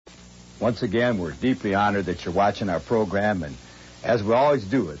Once again, we're deeply honored that you're watching our program, and as we always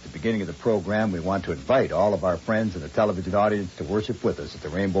do at the beginning of the program, we want to invite all of our friends in the television audience to worship with us at the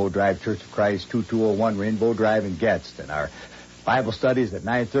Rainbow Drive Church of Christ, 2201 Rainbow Drive in Gadsden. Our Bible studies at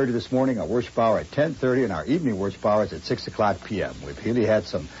 9:30 this morning, our worship hour at 10:30, and our evening worship hours at 6 o'clock p.m. We've really had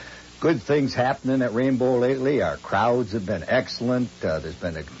some good things happening at Rainbow lately. Our crowds have been excellent. There's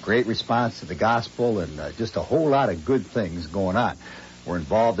been a great response to the gospel, and just a whole lot of good things going on. We're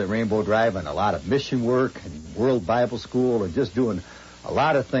involved at Rainbow Drive in a lot of mission work and World Bible School and just doing a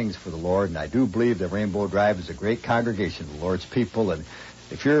lot of things for the Lord. And I do believe that Rainbow Drive is a great congregation of the Lord's people. And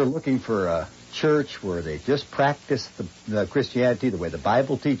if you're looking for a church where they just practice the Christianity the way the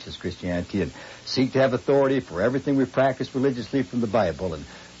Bible teaches Christianity and seek to have authority for everything we practice religiously from the Bible, and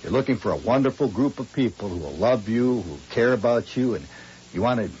you're looking for a wonderful group of people who will love you, who care about you, and you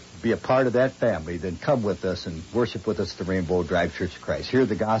want to be a part of that family, then come with us and worship with us at the Rainbow Drive Church of Christ. Hear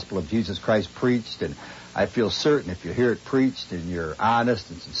the gospel of Jesus Christ preached, and I feel certain if you hear it preached and you're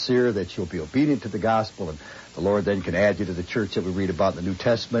honest and sincere that you'll be obedient to the gospel, and the Lord then can add you to the church that we read about in the New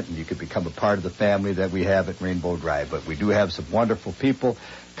Testament, and you can become a part of the family that we have at Rainbow Drive. But we do have some wonderful people.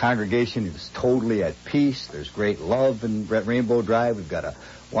 Congregation is totally at peace. There's great love in Rainbow Drive. We've got a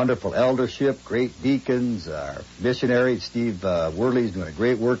wonderful eldership, great deacons, our missionary, Steve Worley, is doing a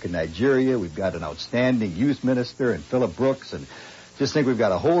great work in Nigeria. We've got an outstanding youth minister in Philip Brooks, and just think we've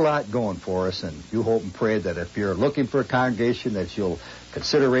got a whole lot going for us, and you hope and pray that if you're looking for a congregation that you'll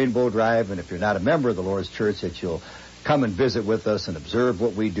consider Rainbow Drive, and if you're not a member of the Lord's Church, that you'll come and visit with us and observe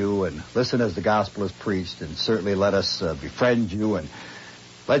what we do and listen as the gospel is preached, and certainly let us befriend you and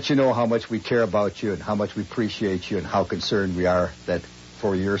let you know how much we care about you and how much we appreciate you and how concerned we are that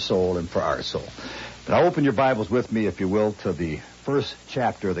for your soul and for our soul. But I'll open your Bibles with me, if you will, to the first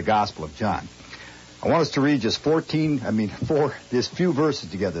chapter of the Gospel of John. I want us to read just these few verses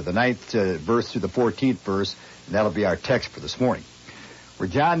together, the 9th verse through the 14th verse, and that'll be our text for this morning. Where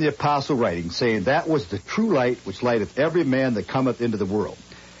John the Apostle writing, saying, "That was the true light which lighteth every man that cometh into the world.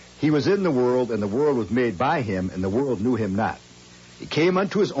 He was in the world, and the world was made by him, and the world knew him not. He came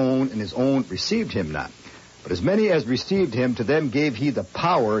unto his own, and his own received him not. But as many as received him, to them gave he the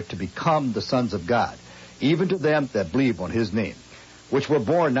power to become the sons of God, even to them that believe on his name, which were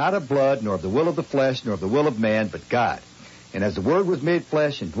born not of blood, nor of the will of the flesh, nor of the will of man, but God. And as the Word was made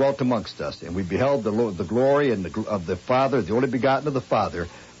flesh and dwelt amongst us, and we beheld the glory of the Father, the only begotten of the Father,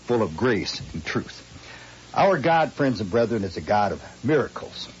 full of grace and truth." Our God, friends and brethren, is a God of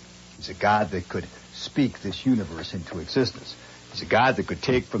miracles. He's a God that could speak this universe into existence. He's a God that could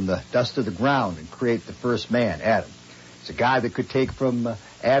take from the dust of the ground and create the first man, Adam. He's a God that could take from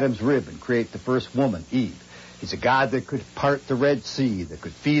Adam's rib and create the first woman, Eve. He's a God that could part the Red Sea, that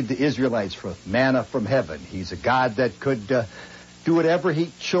could feed the Israelites with manna from heaven. He's a God that could do whatever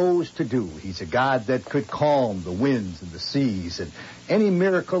he chose to do. He's a God that could calm the winds and the seas and any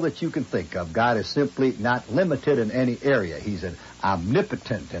miracle that you can think of. God is simply not limited in any area. He's an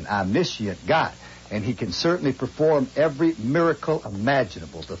omnipotent and omniscient God, and he can certainly perform every miracle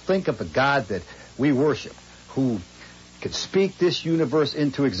imaginable. To think of a God that we worship who could speak this universe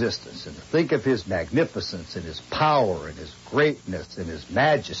into existence, and to think of his magnificence and his power and his greatness and his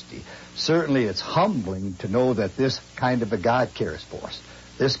majesty. Certainly it's humbling to know that this kind of a God cares for us.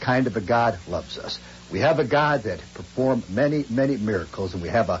 This kind of a God loves us. We have a God that performed many, many miracles, and we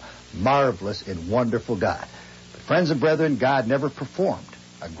have a marvelous and wonderful God. But friends and brethren, God never performed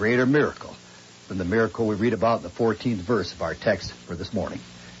a greater miracle than the miracle we read about in the 14th verse of our text for this morning.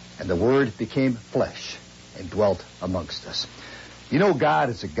 "And the Word became flesh and dwelt amongst us." You know, God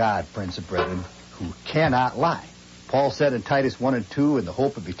is a God, friends and brethren, who cannot lie. Paul said in Titus 1 and 2, "In the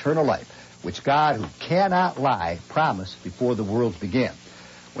hope of eternal life, which God, who cannot lie, promised before the world began."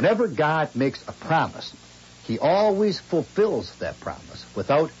 Whenever God makes a promise, he always fulfills that promise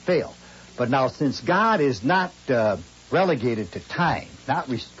without fail. But now, since God is not relegated to time, not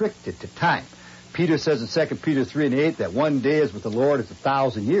restricted to time, Peter says in 2 Peter 3 and 8 that one day is with the Lord as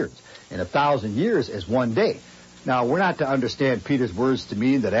 1,000 years, and 1,000 years as one day. Now, we're not to understand Peter's words to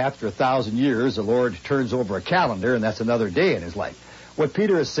mean that after 1,000 years, the Lord turns over a calendar and that's another day in his life. What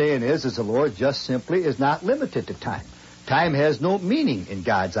Peter is saying is the Lord just simply is not limited to time. Time has no meaning in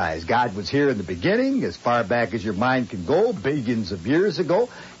God's eyes. God was here in the beginning, as far back as your mind can go, billions of years ago,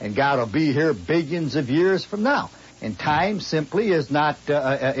 and God will be here billions of years from now. And time simply is not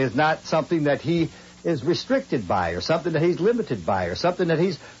something that he is restricted by, or something that he's limited by, or something that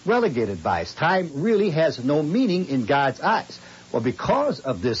he's relegated by. Time really has no meaning in God's eyes. Well, because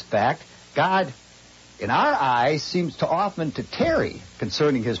of this fact, God, in our eyes, seems to often to tarry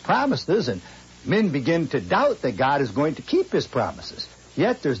concerning his promises, and men begin to doubt that God is going to keep his promises.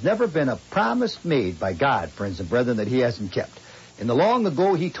 Yet there's never been a promise made by God, friends and brethren, that he hasn't kept. In the long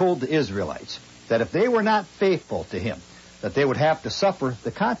ago, he told the Israelites that if they were not faithful to him, that they would have to suffer the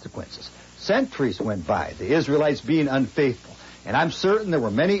consequences. Centuries went by, the Israelites being unfaithful. And I'm certain there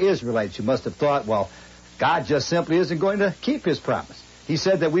were many Israelites who must have thought, well, God just simply isn't going to keep his promise. He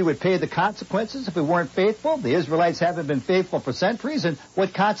said that we would pay the consequences if we weren't faithful. The Israelites haven't been faithful for centuries, and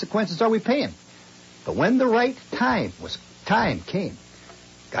what consequences are we paying? But when the right time came,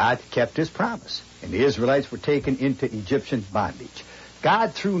 God kept his promise, and the Israelites were taken into Egyptian bondage.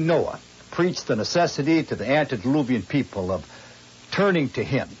 God, through Noah, preached the necessity to the antediluvian people of turning to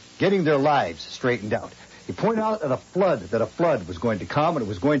him, getting their lives straightened out. He pointed out that a flood was going to come, and it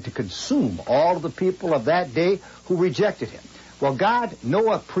was going to consume all of the people of that day who rejected him. Well,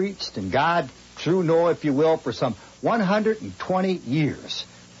 Noah preached, and God, through Noah, if you will, for some 120 years.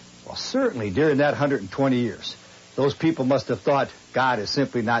 Well, certainly during that 120 years, those people must have thought God is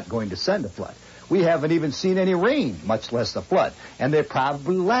simply not going to send a flood. We haven't even seen any rain, much less a flood. And they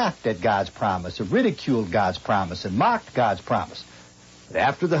probably laughed at God's promise, and ridiculed God's promise, and mocked God's promise. But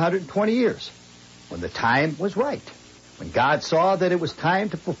after the 120 years, when the time was right, when God saw that it was time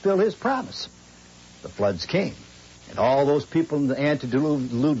to fulfill his promise, the floods came. And all those people in the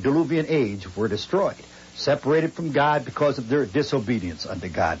antediluvian age were destroyed, separated from God because of their disobedience unto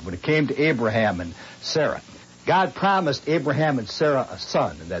God. When it came to Abraham and Sarah, God promised Abraham and Sarah a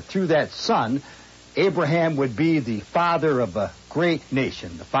son, and that through that son, Abraham would be the father of a great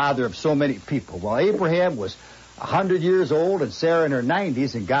nation, the father of so many people. Well, Abraham was 100 years old and Sarah in her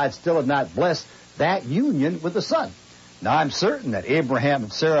 90s, and God still had not blessed that union with a son. Now, I'm certain that Abraham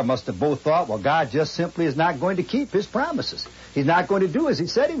and Sarah must have both thought, well, God just simply is not going to keep his promises. He's not going to do as he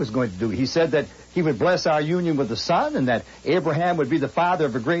said he was going to do. He said that he would bless our union with the son, and that Abraham would be the father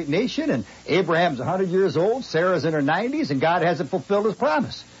of a great nation, and Abraham's 100 years old, Sarah's in her 90s, and God hasn't fulfilled his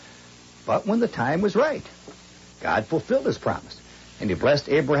promise. But when the time was right, God fulfilled his promise. And he blessed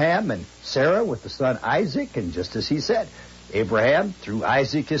Abraham and Sarah with the son Isaac, and just as he said, Abraham, through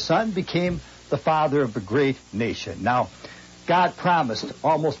Isaac his son, became the father of a great nation. Now, God promised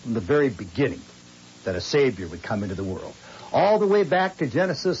almost from the very beginning that a Savior would come into the world. All the way back to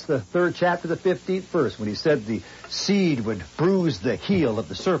Genesis, the 3rd chapter, the 15th verse, when he said the seed would bruise the heel of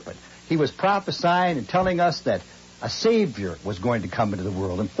the serpent. He was prophesying and telling us that a Savior was going to come into the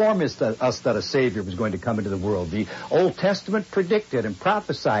world, informing us that a Savior was going to come into the world. The Old Testament predicted and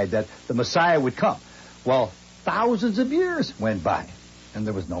prophesied that the Messiah would come. Well, thousands of years went by, and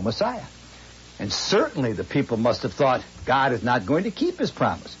there was no Messiah. And certainly the people must have thought, God is not going to keep his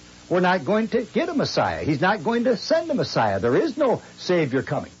promise. We're not going to get a Messiah. He's not going to send a Messiah. There is no Savior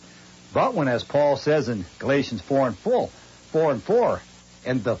coming. But when, as Paul says in Galatians 4:4,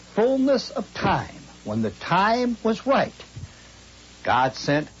 in the fullness of time, when the time was right, God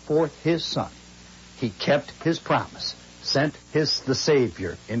sent forth his Son. He kept his promise, sent the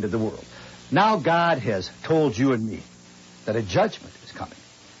Savior into the world. Now God has told you and me that a judgment is coming.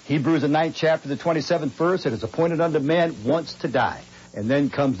 Hebrews, the 9th chapter, the 27th verse, it is appointed unto man once to die, and then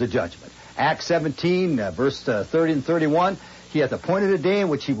comes the judgment. Acts 17, verse 30 and 31, he hath appointed a day in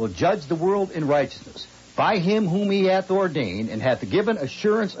which he will judge the world in righteousness, by him whom he hath ordained, and hath given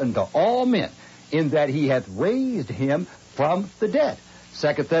assurance unto all men, in that he hath raised him from the dead.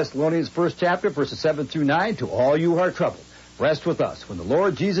 2 Thessalonians, 1st chapter, verses 7 through 9, to all you who are troubled, rest with us, when the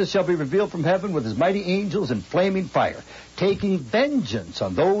Lord Jesus shall be revealed from heaven with his mighty angels in flaming fire, taking vengeance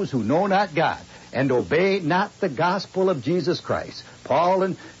on those who know not God, and obey not the gospel of Jesus Christ.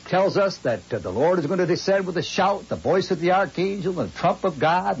 Paul tells us that the Lord is going to descend with a shout, the voice of the archangel, and the trump of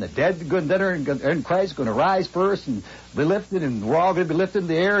God, and the dead that are in Christ are going to rise first and be lifted, and we're all going to be lifted in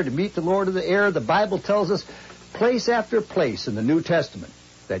the air to meet the Lord of the air. The Bible tells us place after place in the New Testament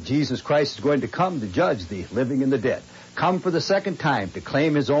that Jesus Christ is going to come to judge the living and the dead, come for the second time to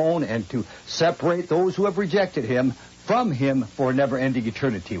claim his own and to separate those who have rejected him from him for never-ending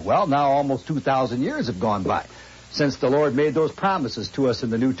eternity. Well, now almost 2,000 years have gone by since the Lord made those promises to us in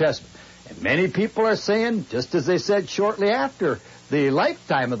the New Testament. And many people are saying, just as they said shortly after the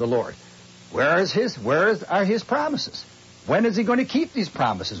lifetime of the Lord, where are his promises? When is he going to keep these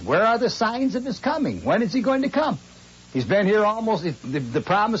promises? Where are the signs of his coming? When is he going to come? He's been here the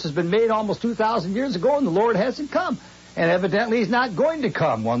promise has been made almost 2,000 years ago, and the Lord hasn't come. And evidently he's not going to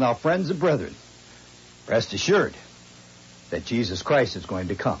come. Well, now, friends and brethren, rest assured that Jesus Christ is going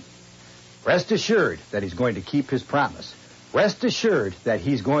to come. Rest assured that he's going to keep his promise. Rest assured that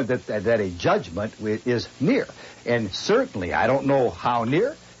that a judgment is near. And certainly, I don't know how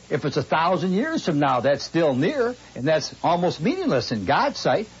near. If it's 1,000 years from now, that's still near, and that's almost meaningless in God's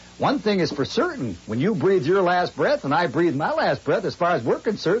sight. One thing is for certain, when you breathe your last breath and I breathe my last breath, as far as we're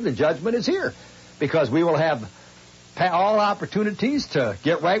concerned, the judgment is here. Because we will have all opportunities to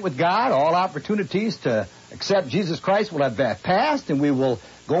get right with God, all opportunities to accept Jesus Christ will have passed, and we will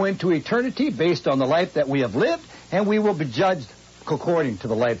go into eternity based on the life that we have lived, and we will be judged according to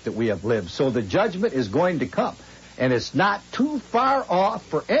the life that we have lived. So the judgment is going to come. And it's not too far off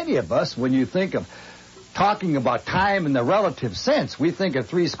for any of us when you think of talking about time in the relative sense. We think of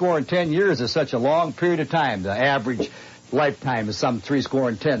 70 years as such a long period of time. The average lifetime is some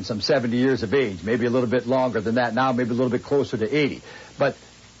 70, some 70 years of age, maybe a little bit longer than that now, maybe a little bit closer to 80. But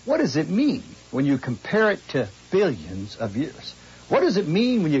what does it mean when you compare it to billions of years? What does it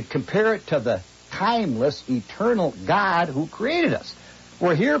mean when you compare it to the timeless, eternal God who created us?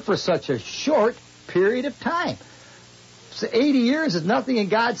 We're here for such a short period of time. So 80 years is nothing in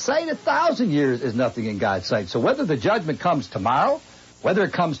God's sight. 1,000 years is nothing in God's sight. So whether the judgment comes tomorrow, whether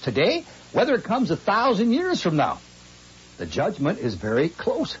it comes today, whether it comes 1,000 years from now, the judgment is very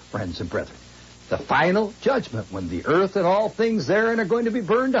close, friends and brethren. The final judgment, when the earth and all things therein are going to be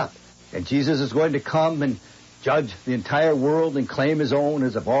burned up. And Jesus is going to come and judge the entire world and claim his own,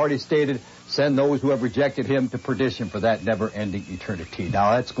 as I've already stated, send those who have rejected him to perdition for that never-ending eternity.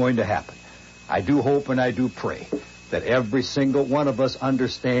 Now, that's going to happen. I do hope and I do pray that every single one of us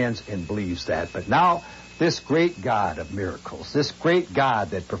understands and believes that. But now, this great God of miracles, this great God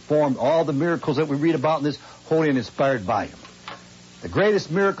that performed all the miracles that we read about in this holy and inspired volume, the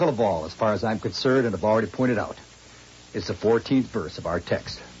greatest miracle of all, as far as I'm concerned, and I've already pointed out, is the 14th verse of our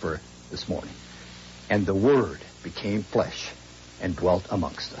text for this morning. And the Word became flesh and dwelt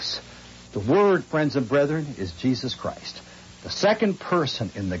amongst us. The Word, friends and brethren, is Jesus Christ, the second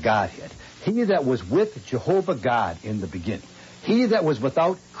person in the Godhead. He that was with Jehovah God in the beginning. He that was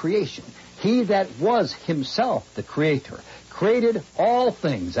without creation. He that was himself the creator. Created all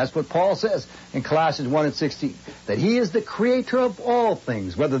things. That's what Paul says in Colossians 1:16. That he is the creator of all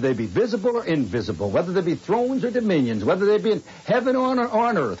things, whether they be visible or invisible, whether they be thrones or dominions, whether they be in heaven or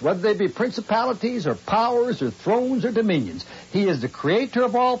on earth, whether they be principalities or powers or thrones or dominions. He is the creator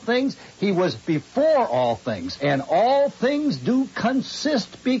of all things. He was before all things, and all things do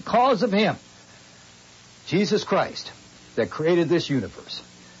consist because of him. Jesus Christ, that created this universe.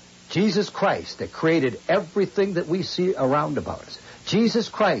 Jesus Christ that created everything that we see around about us. Jesus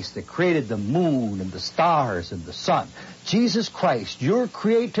Christ that created the moon and the stars and the sun. Jesus Christ, your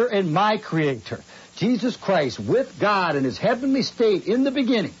creator and my creator. Jesus Christ with God in his heavenly state in the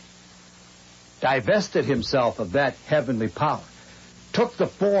beginning, divested himself of that heavenly power, took the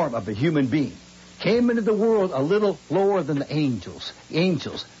form of a human being, came into the world a little lower than the angels,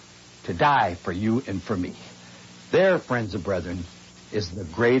 to die for you and for me. There, friends and brethren, is the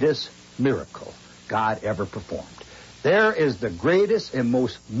greatest miracle God ever performed. There is the greatest and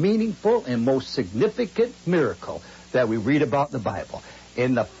most meaningful and most significant miracle that we read about in the Bible.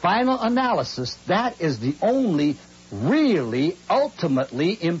 In the final analysis, that is the only really,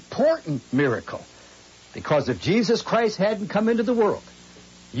 ultimately important miracle. Because if Jesus Christ hadn't come into the world,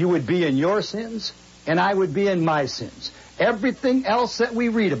 you would be in your sins and I would be in my sins. Everything else that we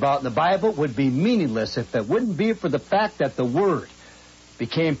read about in the Bible would be meaningless if it wouldn't be for the fact that the Word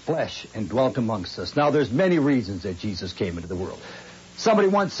became flesh and dwelt amongst us. Now, there's many reasons that Jesus came into the world. Somebody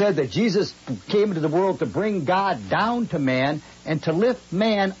once said that Jesus came into the world to bring God down to man and to lift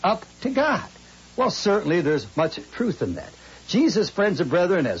man up to God. Well, certainly there's much truth in that. Jesus, friends and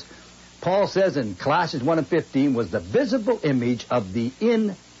brethren, as Paul says in Colossians 1:15, was the visible image of the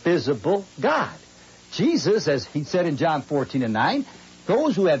invisible God. Jesus, as he said in John 14:9,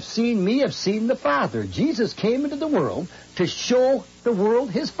 those who have seen me have seen the Father. Jesus came into the world to show the world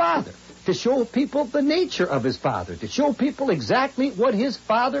his Father, to show people the nature of his Father, to show people exactly what his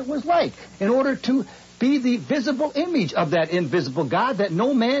Father was like, in order to be the visible image of that invisible God that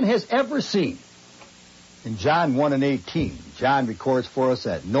no man has ever seen. In John 1:18, John records for us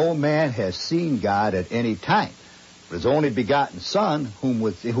that no man has seen God at any time, but his only begotten Son, who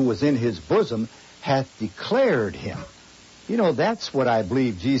was in his bosom, hath declared him. You know, that's what I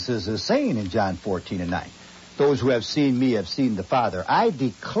believe Jesus is saying in John 14:9. Those who have seen me have seen the Father. I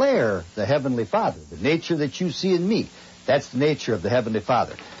declare the Heavenly Father. The nature that you see in me, that's the nature of the Heavenly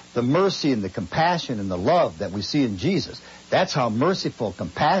Father. The mercy and the compassion and the love that we see in Jesus, that's how merciful,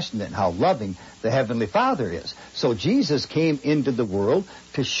 compassionate, and how loving the Heavenly Father is. So Jesus came into the world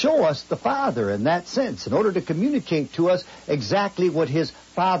to show us the Father in that sense, in order to communicate to us exactly what his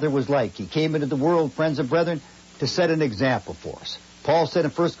Father was like. He came into the world, friends and brethren, to set an example for us. Paul said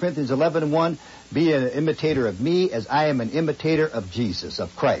in 1 Corinthians 11:1, be an imitator of me as I am an imitator of Jesus,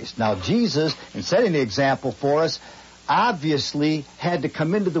 of Christ. Now Jesus, in setting the example for us, obviously had to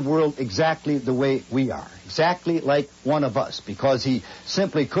come into the world exactly the way we are, exactly like one of us, because he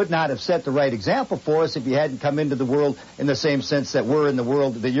simply could not have set the right example for us if he hadn't come into the world in the same sense that we're in the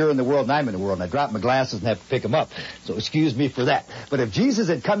world, that you're in the world and I'm in the world. And I dropped my glasses and have to pick them up, so excuse me for that. But if Jesus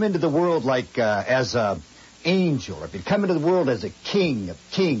had come into the world like as a angel, if he'd come into the world as a king of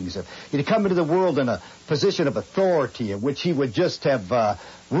kings, if he'd come into the world in a position of authority in which he would just have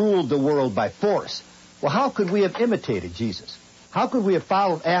ruled the world by force, well, how could we have imitated Jesus? How could we have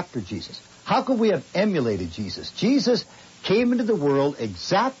followed after Jesus? How could we have emulated Jesus? Jesus came into the world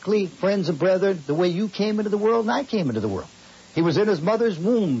exactly, friends and brethren, the way you came into the world and I came into the world. He was in his mother's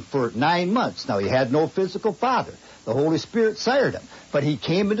womb for 9 months. Now, he had no physical father. The Holy Spirit sired him. But he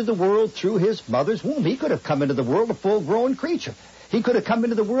came into the world through his mother's womb. He could have come into the world a full-grown creature. He could have come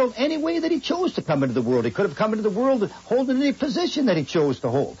into the world any way that he chose to come into the world. He could have come into the world holding any position that he chose to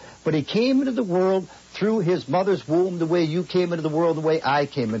hold. But he came into the world through his mother's womb the way you came into the world, the way I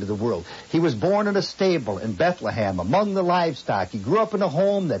came into the world. He was born in a stable in Bethlehem among the livestock. He grew up in a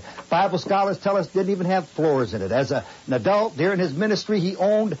home that Bible scholars tell us didn't even have floors in it. As an adult, during his ministry, he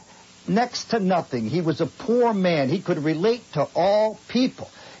owned next to nothing. He was a poor man. He could relate to all people.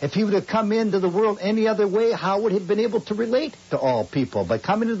 If he would have come into the world any other way, how would he have been able to relate to all people? By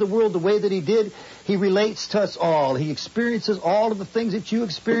coming into the world the way that he did, he relates to us all. He experiences all of the things that you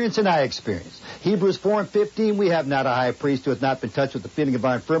experience and I experience. Hebrews 4:15, we have not a high priest who hath not been touched with the feeling of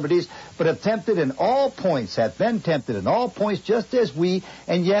our infirmities, but have tempted in all points, hath been tempted in all points just as we,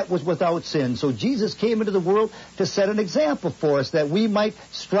 and yet was without sin. So Jesus came into the world to set an example for us that we might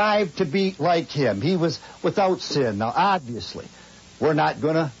strive to be like him. He was without sin. Now, obviously, we're not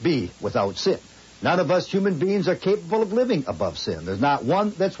going to be without sin. None of us human beings are capable of living above sin. There's not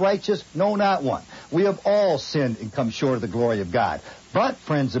one that's righteous, no, not one. We have all sinned and come short of the glory of God. But,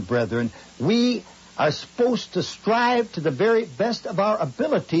 friends and brethren, we are supposed to strive to the very best of our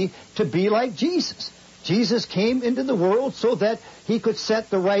ability to be like Jesus. Jesus came into the world so that he could set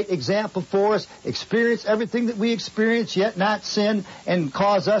the right example for us, experience everything that we experience, yet not sin, and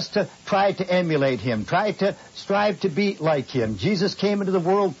cause us to try to emulate him, try to strive to be like him. Jesus came into the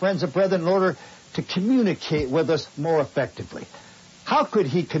world, friends and brethren, in order to communicate with us more effectively. How could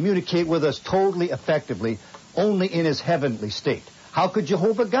he communicate with us totally effectively only in his heavenly state? How could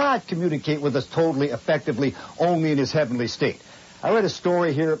Jehovah God communicate with us totally effectively only in his heavenly state? I read a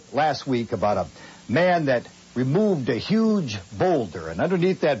story here last week about a man that removed a huge boulder, and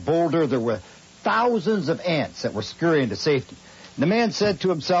underneath that boulder there were thousands of ants that were scurrying to safety. And the man said to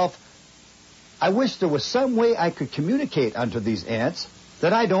himself, I wish there was some way I could communicate unto these ants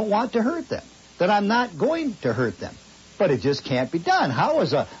that I don't want to hurt them, that I'm not going to hurt them. But it just can't be done. How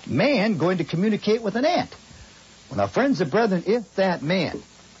is a man going to communicate with an ant? Well, now, friends and brethren, if that man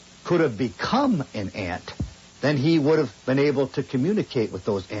could have become an ant, then he would have been able to communicate with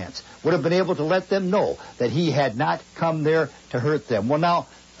those ants, would have been able to let them know that he had not come there to hurt them. Well, now,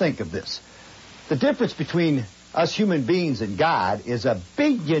 think of this. The difference between us human beings and God is 1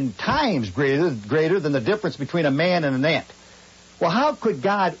 billion times greater than the difference between a man and an ant. Well, how could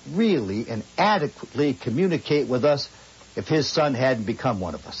God really and adequately communicate with us if his Son hadn't become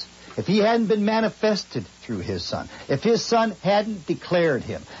one of us? If he hadn't been manifested through his Son, if his Son hadn't declared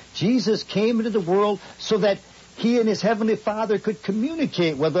him? Jesus came into the world so that he and his Heavenly Father could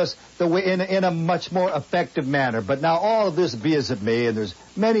communicate with us the way in a much more effective manner. But now all of this be as it may, and there's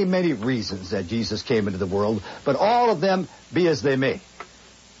many, many reasons that Jesus came into the world, but all of them be as they may.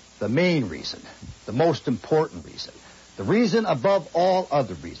 The main reason, the most important reason, the reason above all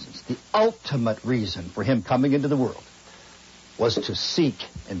other reasons, the ultimate reason for him coming into the world was to seek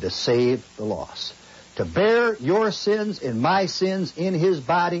and to save the lost, to bear your sins and my sins in his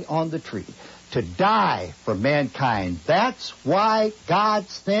body on the tree, to die for mankind. That's why God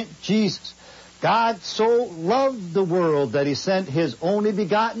sent Jesus. God so loved the world that he sent his only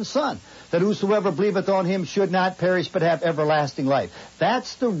begotten Son, that whosoever believeth on him should not perish but have everlasting life.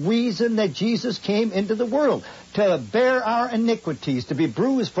 That's the reason that Jesus came into the world, to bear our iniquities, to be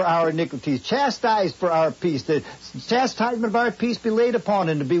bruised for our iniquities, chastised for our peace, the chastisement of our peace be laid upon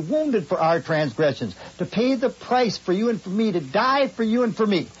him, to be wounded for our transgressions, to pay the price for you and for me, to die for you and for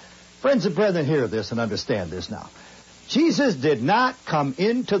me. Friends and brethren, hear this and understand this now. Jesus did not come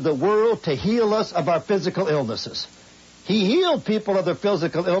into the world to heal us of our physical illnesses. He healed people of their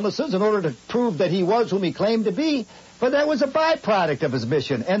physical illnesses in order to prove that he was whom he claimed to be, but that was a byproduct of his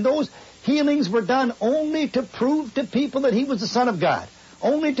mission. And those healings were done only to prove to people that he was the Son of God,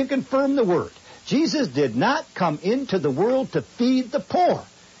 only to confirm the Word. Jesus did not come into the world to feed the poor.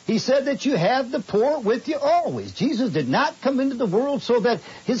 He said that you have the poor with you always. Jesus did not come into the world so that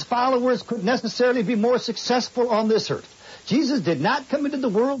his followers could necessarily be more successful on this earth. Jesus did not come into the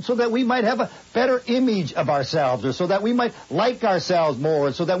world so that we might have a better image of ourselves, or so that we might like ourselves more,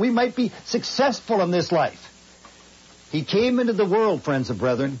 or so that we might be successful in this life. He came into the world, friends and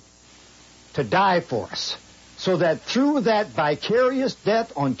brethren, to die for us, so that through that vicarious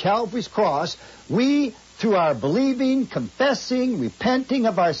death on Calvary's cross, we, through our believing, confessing, repenting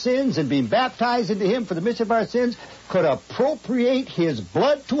of our sins, and being baptized into him for the remission of our sins, could appropriate his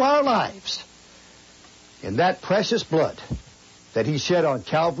blood to our lives. And that precious blood that he shed on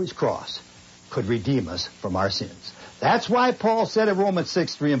Calvary's cross could redeem us from our sins. That's why Paul said in Romans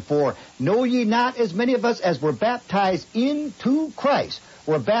 6:3-4, know ye not as many of us as were baptized into Christ,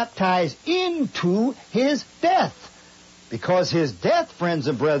 were baptized into his death. Because his death, friends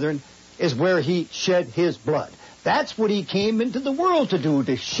and brethren, is where he shed his blood. That's what he came into the world to do,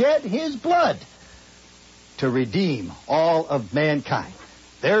 to shed his blood, to redeem all of mankind.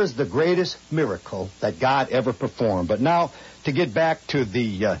 There's the greatest miracle that God ever performed. But now, to get back to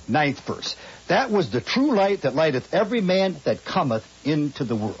the 9th verse. That was the true light that lighteth every man that cometh into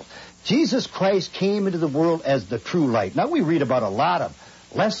the world. Jesus Christ came into the world as the true light. Now, we read about a lot of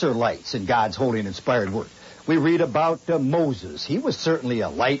lesser lights in God's holy and inspired word. We read about Moses. He was certainly a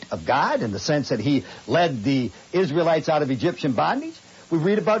light of God in the sense that he led the Israelites out of Egyptian bondage. We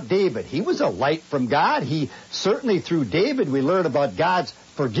read about David. He was a light from God. Certainly through David, we learn about God's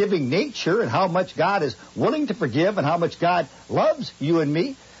forgiving nature and how much God is willing to forgive and how much God loves you and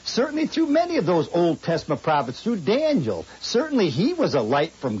me. Certainly through many of those Old Testament prophets, through Daniel. Certainly he was a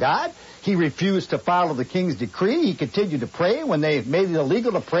light from God. He refused to follow the king's decree. He continued to pray when they made it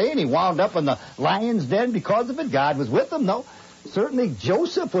illegal to pray, and he wound up in the lion's den because of it. God was with him, though. Certainly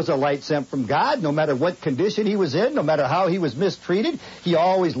Joseph was a light sent from God. No matter what condition he was in, no matter how he was mistreated, he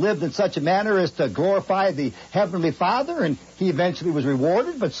always lived in such a manner as to glorify the Heavenly Father, and he eventually was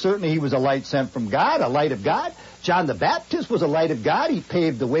rewarded, but certainly he was a light sent from God, a light of God. John the Baptist was a light of God. He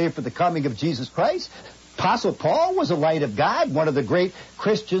paved the way for the coming of Jesus Christ. Apostle Paul was a light of God, one of the great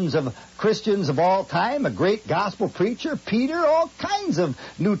Christians of all time, a great gospel preacher. Peter, all kinds of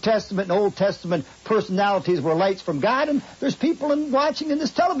New Testament and Old Testament personalities were lights from God, and there's people watching in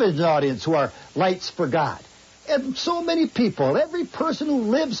this television audience who are lights for God. And so many people, every person who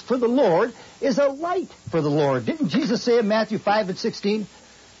lives for the Lord is a light for the Lord. Didn't Jesus say in Matthew 5:16,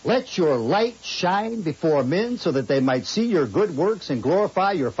 let your light shine before men so that they might see your good works and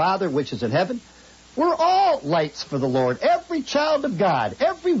glorify your Father which is in heaven? We're all lights for the Lord. Every child of God,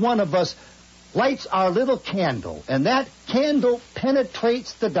 every one of us lights our little candle, and that candle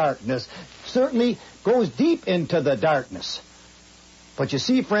penetrates the darkness, certainly goes deep into the darkness. But you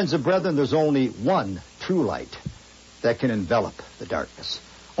see, friends and brethren, there's only one true light that can envelop the darkness.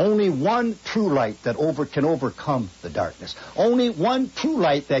 Only one true light that can overcome the darkness. Only one true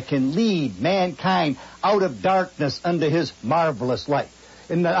light that can lead mankind out of darkness unto his marvelous light.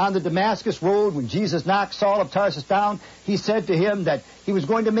 On the Damascus road, when Jesus knocked Saul of Tarsus down, he said to him that he was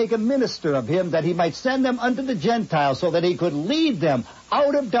going to make a minister of him, that he might send them unto the Gentiles so that he could lead them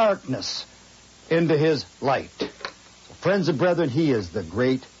out of darkness into his light. So, friends and brethren, he is the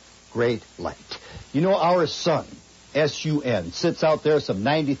great, great light. You know, our sun, S-U-N, sits out there some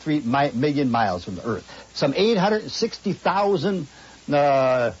 93 million miles from the earth, some 860,000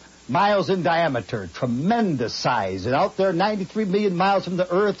 miles in diameter, tremendous size, and out there 93 million miles from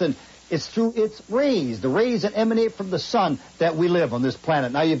the earth, and it's through its rays, the rays that emanate from the sun, that we live on this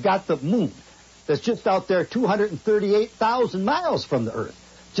planet. Now you've got the moon that's just out there 238,000 miles from the earth.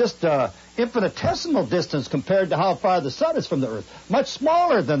 Just infinitesimal distance compared to how far the sun is from the earth. Much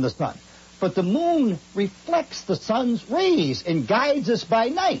smaller than the sun. But the moon reflects the sun's rays and guides us by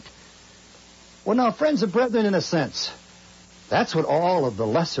night. Well, now, friends and brethren, in a sense, that's what all of the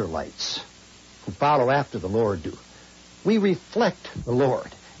lesser lights who follow after the Lord do. We reflect the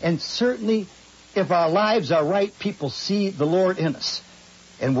Lord. And certainly, if our lives are right, people see the Lord in us.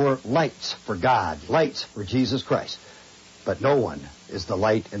 And we're lights for God, lights for Jesus Christ. But no one is the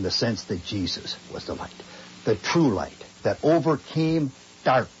light in the sense that Jesus was the light. The true light that overcame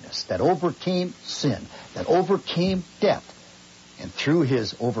darkness, that overcame sin, that overcame death. And through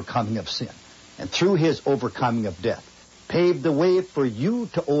his overcoming of sin, and through his overcoming of death, paved the way for you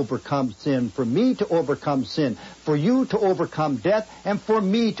to overcome sin, for me to overcome sin, for you to overcome death, and for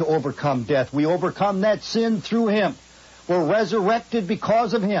me to overcome death. We overcome that sin through him. We're resurrected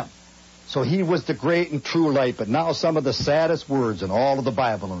because of him. So he was the great and true light. But now some of the saddest words in all of the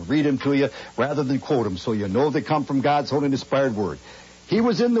Bible, and read them to you rather than quote them, so you know they come from God's holy and inspired word. He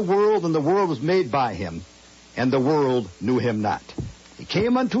was in the world, and the world was made by him, and the world knew him not. He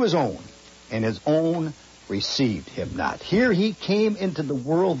came unto his own, and his own received him not. Here he came into the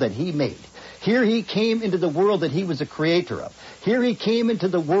world that he made. Here he came into the world that he was the creator of. Here he came into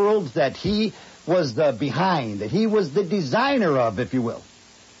the world that he was the behind, that he was the designer of, if you will.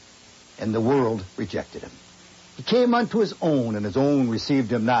 And the world rejected him. He came unto his own, and his own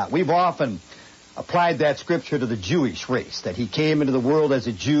received him not. We've often applied that scripture to the Jewish race, that he came into the world as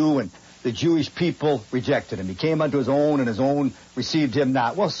a Jew, and the Jewish people rejected him. He came unto his own, and his own received him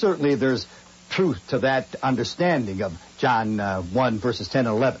not. Well, certainly there's truth to that understanding of John 1, verses 10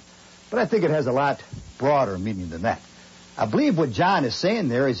 and 11. But I think it has a lot broader meaning than that. I believe what John is saying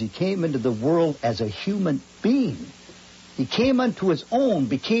there is he came into the world as a human being. He came unto his own,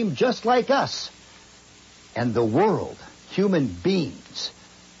 became just like us. And the world, human beings,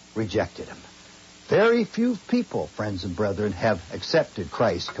 rejected him. Very few people, friends and brethren, have accepted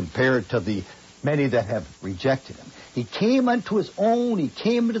Christ compared to the many that have rejected him. He came unto his own. He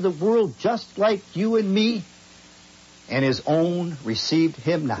came into the world just like you and me. And his own received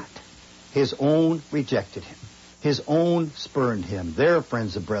him not. His own rejected him. His own spurned him. There,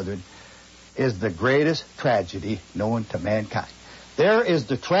 friends and brethren, is the greatest tragedy known to mankind. There is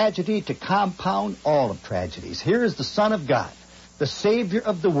the tragedy to compound all of tragedies. Here is the Son of God, the Savior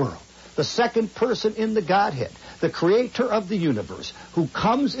of the world, the second person in the Godhead, the creator of the universe, who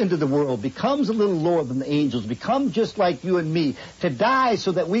comes into the world, becomes a little lower than the angels, becomes just like you and me, to die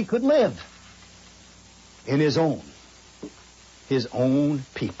so that we could live in his own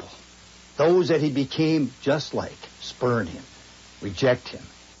people. Those that he became just like spurn him, reject him,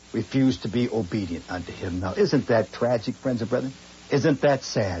 refuse to be obedient unto him. Now, isn't that tragic, friends and brethren? Isn't that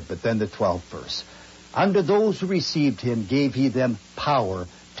sad? But then the 12th verse. Unto those who received him gave he them power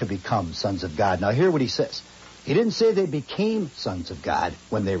to become sons of God. Now, hear what he says. He didn't say they became sons of God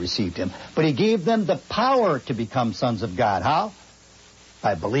when they received him, but he gave them the power to become sons of God. How?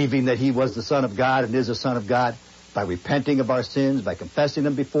 By believing that he was the Son of God and is the Son of God, by repenting of our sins, by confessing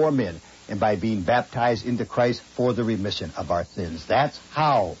them before men, and by being baptized into Christ for the remission of our sins. That's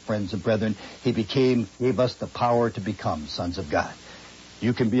how, friends and brethren, he gave us the power to become sons of God.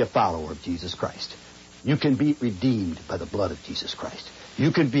 You can be a follower of Jesus Christ. You can be redeemed by the blood of Jesus Christ.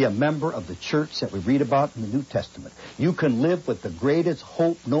 You can be a member of the church that we read about in the New Testament. You can live with the greatest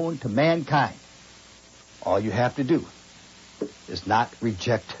hope known to mankind. All you have to do is not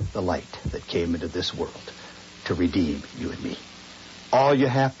reject the light that came into this world to redeem you and me. All you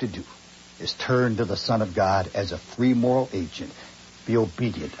have to do is turn to the Son of God as a free moral agent. Be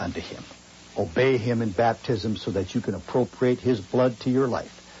obedient unto him. Obey him in baptism so that you can appropriate his blood to your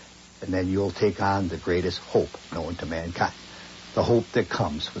life. And then you'll take on the greatest hope known to mankind. The hope that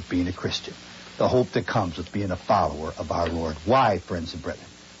comes with being a Christian. The hope that comes with being a follower of our Lord. Why, friends and brethren?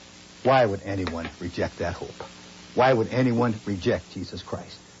 Why would anyone reject that hope? Why would anyone reject Jesus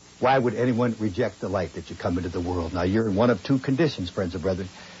Christ? Why would anyone reject the light that you come into the world? Now, you're in one of two conditions, friends and brethren.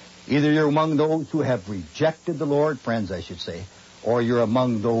 Either you're among those who have rejected the Lord, friends, I should say, or you're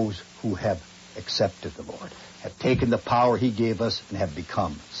among those who have accepted the Lord, have taken the power he gave us, and have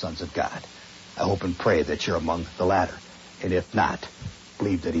become sons of God. I hope and pray that you're among the latter. And if not,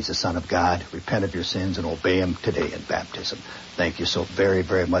 believe that he's the Son of God, repent of your sins, and obey him today in baptism. Thank you so very,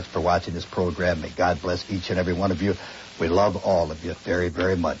 very much for watching this program. May God bless each and every one of you. We love all of you very,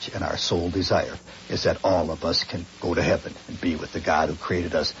 very much, and our sole desire is that all of us can go to heaven and be with the God who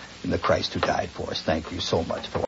created us and the Christ who died for us. Thank you so much for watching.